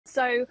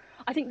So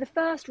I think the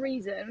first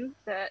reason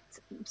that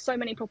so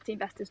many property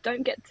investors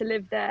don't get to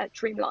live their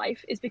dream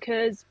life is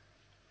because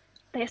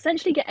they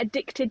essentially get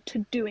addicted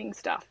to doing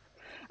stuff,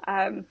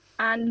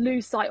 and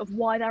lose sight of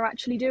why they're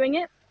actually doing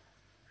it.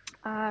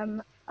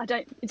 I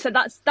don't. So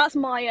that's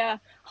my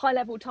high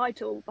level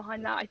title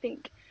behind that. I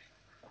think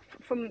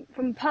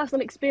from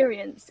personal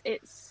experience,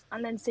 it's,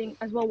 and then seeing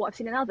as well what I've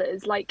seen in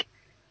others, like,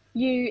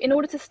 you, in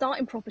order to start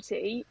in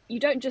property, you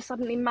don't just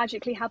suddenly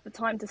magically have the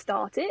time to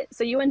start it.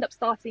 So you end up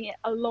starting it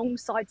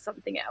alongside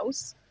something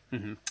else.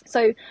 Mm-hmm.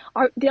 So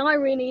the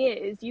irony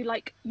is,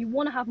 you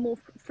want to have more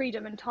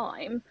freedom and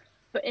time,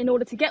 but in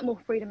order to get more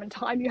freedom and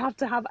time, you have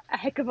to have a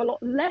heck of a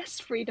lot less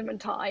freedom and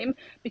time,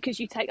 because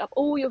you take up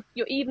all your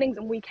evenings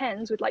and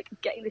weekends with like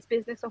getting this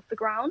business off the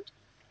ground.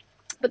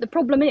 But the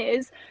problem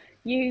is,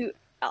 you,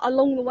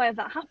 along the way of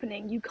that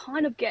happening, you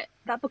kind of get,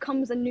 that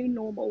becomes a new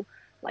normal,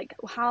 like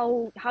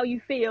how you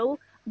feel,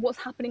 what's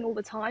happening all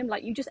the time.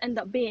 Like, you just end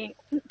up being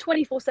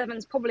 24/7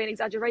 is probably an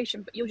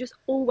exaggeration, but you're just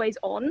always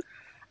on.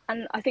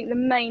 And I think the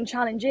main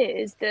challenge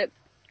is that,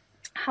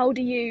 how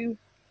do you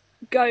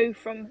go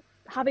from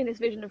having this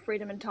vision of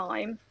freedom and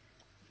time,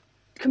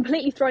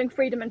 completely throwing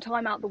freedom and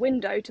time out the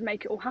window to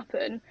make it all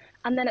happen,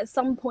 and then at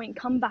some point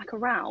come back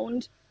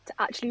around to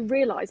actually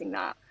realizing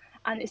that.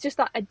 And it's just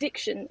that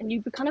addiction, and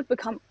you kind of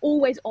become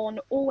always on,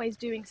 always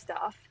doing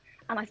stuff.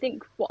 And I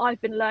think what I've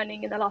been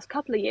learning in the last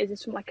couple of years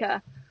is,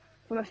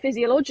 from a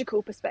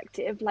physiological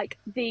perspective, like,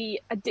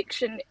 the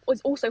addiction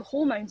is also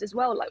hormones as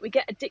well. Like, we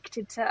get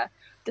addicted to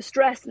the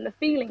stress and the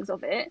feelings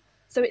of it.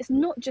 So it's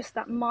not just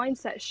that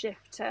mindset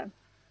shift to,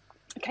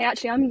 okay,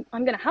 actually I'm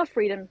going to have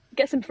freedom,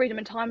 get some freedom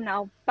and time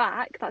now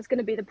back. That's going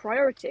to be the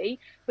priority.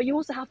 But you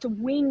also have to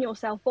wean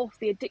yourself off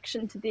the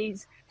addiction to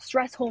these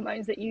stress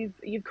hormones that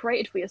you've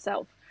created for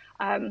yourself.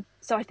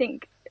 So I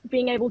think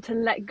being able to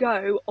let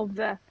go of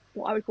the,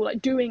 what I would call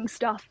like doing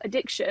stuff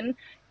addiction,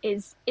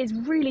 is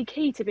really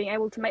key to being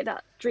able to make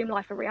that dream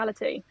life a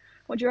reality.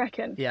 What do you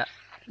reckon? Yeah.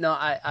 No,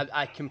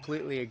 I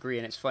completely agree.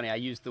 And it's funny, I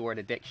used the word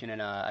addiction in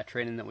a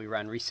training that we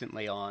ran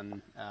recently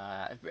on,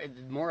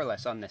 more or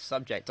less on this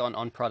subject,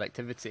 on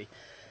productivity.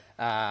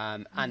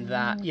 And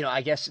that,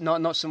 I guess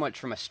not so much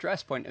from a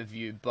stress point of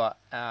view, but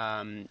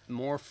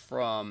more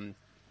from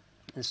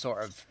the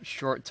sort of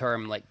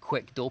short-term, like,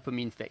 quick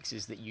dopamine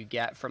fixes that you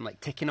get from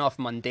like ticking off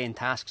mundane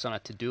tasks on a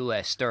to-do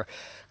list, or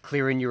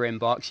clearing your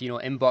inbox,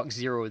 inbox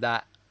zero,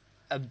 that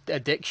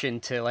addiction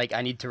to, like,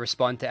 I need to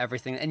respond to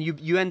everything, and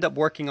you end up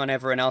working on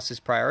everyone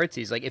else's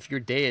priorities. Like, if your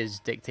day is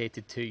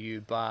dictated to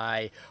you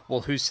by,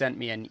 well, who sent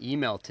me an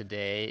email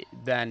today,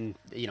 then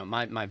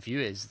my view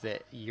is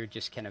that you're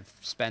just kind of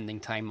spending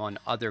time on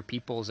other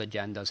people's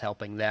agendas,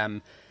 helping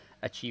them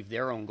achieve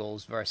their own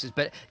goals, versus,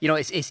 but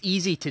it's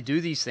easy to do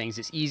these things.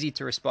 It's easy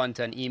to respond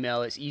to an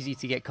email. It's easy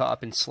to get caught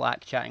up in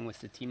Slack chatting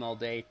with the team all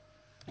day.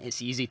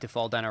 It's easy to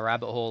fall down a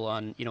rabbit hole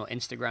on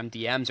Instagram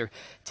DMs, or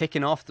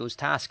ticking off those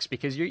tasks,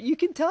 because you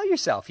can tell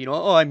yourself,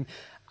 oh,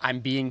 I'm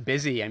being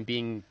busy, I'm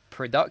being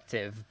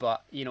productive,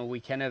 but we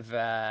kind of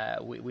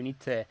we need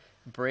to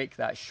break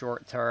that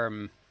short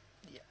term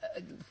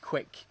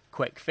quick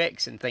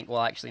fix and think,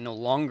 well, actually, no,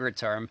 longer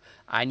term,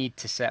 I need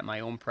to set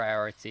my own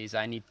priorities.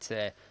 I need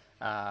to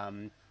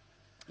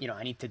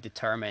I need to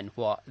determine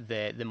what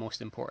the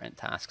most important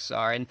tasks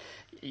are. And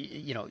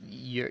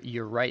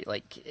you're right.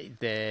 Like,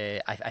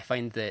 I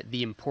find that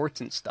the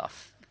important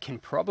stuff can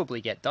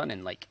probably get done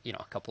in, like,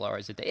 a couple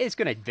hours a day. It's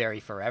going to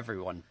vary for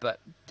everyone, but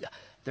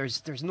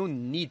there's no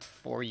need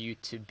for you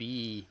to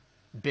be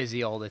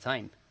busy all the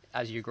time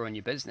as you're growing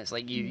your business.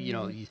 Like,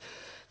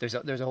 there's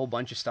a whole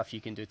bunch of stuff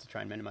you can do to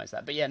try and minimize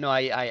that. But yeah, no,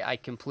 I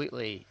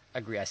completely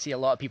agree. I see a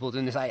lot of people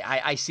doing this.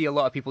 I see a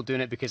lot of people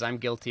doing it because I'm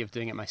guilty of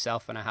doing it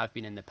myself, and I have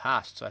been in the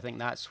past. So I think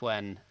that's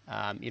when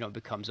it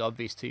becomes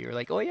obvious to you. You're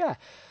like, oh yeah,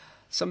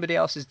 somebody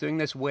else is doing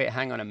this. Wait,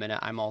 hang on a minute.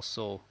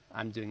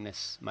 I'm doing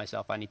this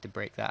myself. I need to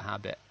break that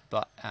habit.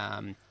 But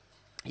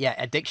yeah,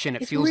 addiction,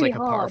 it feels really like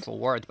a hard. powerful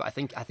word, but I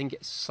think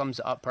it sums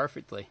it up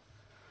perfectly.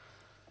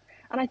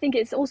 And I think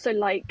it's also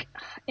like,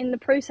 in the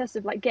process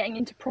of like getting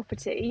into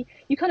property,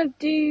 you kind of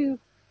do,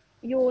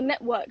 your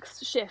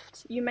networks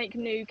shift, you make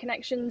new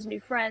connections, new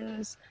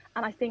friends.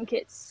 And I think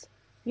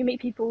you meet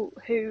people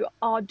who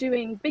are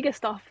doing bigger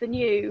stuff than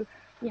you,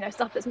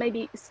 stuff that's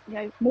maybe,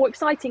 more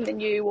exciting than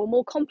you or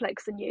more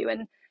complex than you.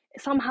 And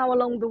somehow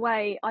along the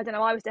way, I don't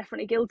know, I was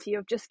definitely guilty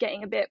of just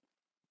getting a bit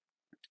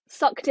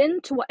sucked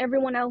into what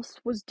everyone else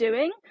was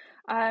doing.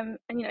 And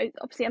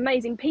obviously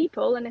amazing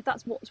people, and if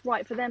that's what's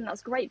right for them,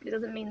 that's great, but it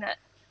doesn't mean that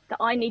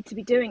I need to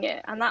be doing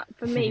it. And that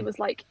for me was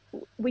like,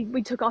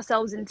 we took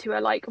ourselves into a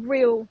like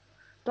real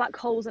black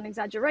holes and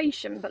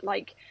exaggeration, but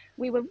like,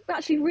 we were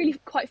actually really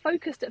quite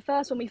focused at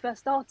first when we first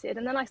started,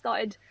 and then I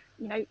started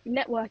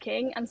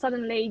networking, and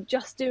suddenly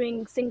just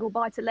doing single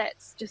buy to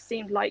lets just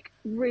seemed like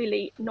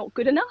really not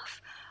good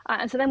enough.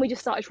 And so then we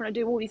just started trying to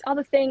do all these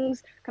other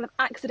things, kind of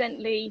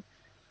accidentally.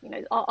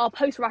 Our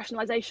post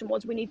rationalization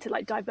was, we need to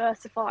like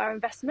diversify our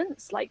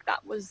investments. Like,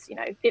 that was,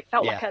 it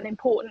felt like an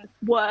important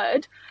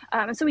word.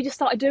 And so we just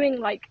started doing,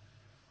 like,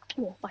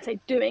 well, I say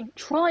doing,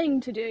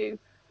 trying to do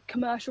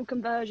commercial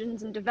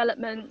conversions and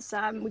developments.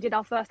 We did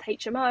our first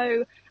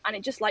HMO, and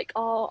it just like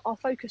our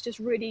focus just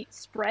really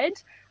spread.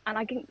 And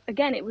I think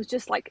again, it was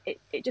just like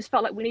it just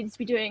felt like we needed to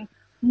be doing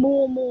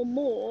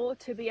more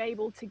to be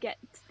able to get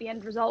to the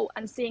end result,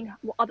 and seeing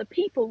what other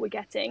people were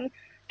getting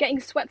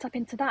swept up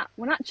into that,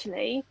 when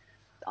actually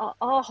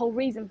our whole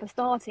reason for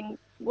starting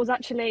was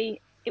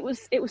actually it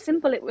was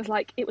simple. It was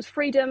like it was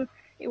freedom.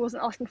 It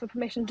wasn't asking for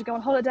permission to go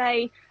on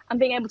holiday, and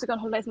being able to go on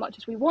holiday as much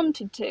as we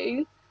wanted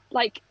to.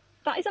 Like,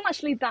 that isn't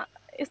actually that,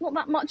 it's not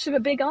that much of a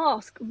big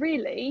ask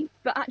really,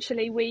 but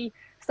actually we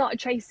started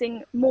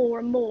chasing more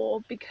and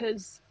more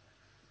because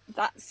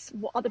that's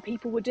what other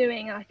people were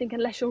doing. And I think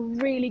unless you're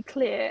really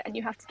clear, and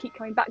you have to keep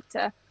coming back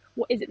to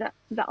what is it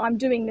that I'm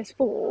doing this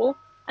for,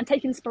 and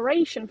take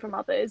inspiration from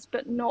others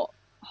but not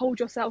hold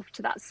yourself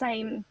to that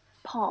same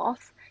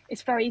path,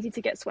 it's very easy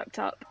to get swept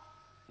up.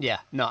 Yeah,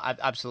 no,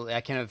 absolutely.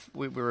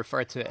 We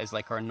refer to it as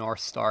like our North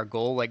Star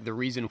goal, like the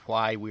reason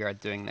why we are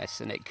doing this.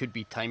 And it could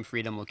be time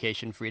freedom,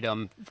 location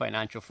freedom,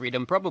 financial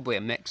freedom, probably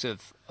a mix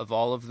of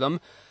all of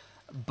them.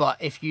 But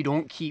if you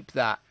don't keep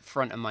that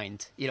front of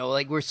mind,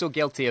 like we're so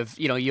guilty of,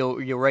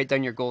 you'll write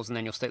down your goals and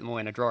then you'll stick them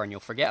away in a drawer and you'll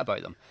forget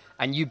about them.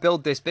 And you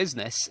build this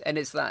business, and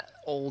it's that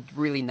old,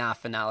 really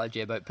naff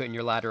analogy about putting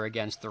your ladder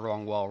against the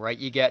wrong wall, right?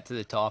 You get to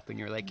the top and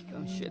you're like,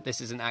 oh shit,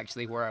 this isn't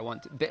actually where I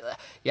want to. But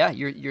yeah,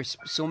 you're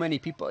so many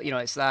people,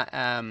 it's that.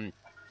 I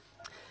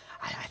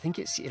think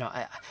it's,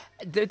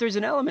 there's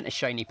an element of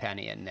shiny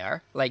penny in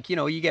there. Like,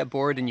 you get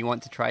bored and you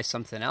want to try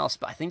something else.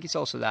 But I think it's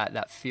also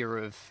that fear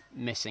of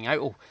missing out.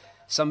 Oh,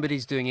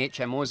 somebody's doing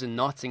HMOs in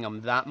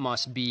Nottingham, that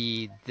must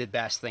be the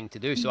best thing to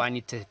do. So I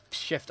need to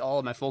shift all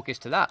of my focus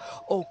to that.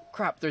 Oh,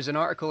 crap, there's an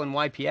article in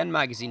YPN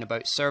magazine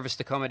about serviced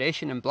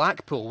accommodation in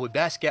Blackpool. We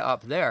best get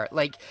up there.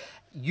 Like,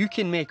 you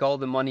can make all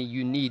the money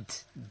you need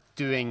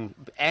doing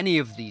any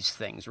of these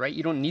things, right?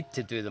 You don't need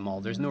to do them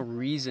all. There's no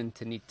reason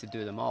to need to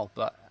do them all.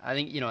 But I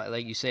think,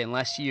 like you say,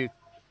 unless you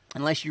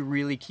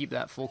really keep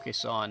that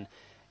focus on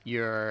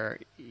the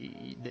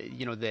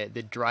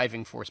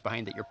driving force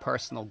behind it, your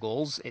personal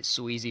goals, it's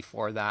so easy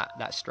for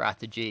that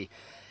strategy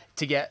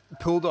to get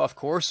pulled off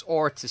course,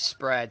 or to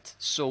spread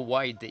so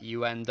wide that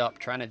you end up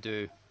trying to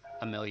do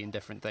a million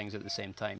different things at the same time.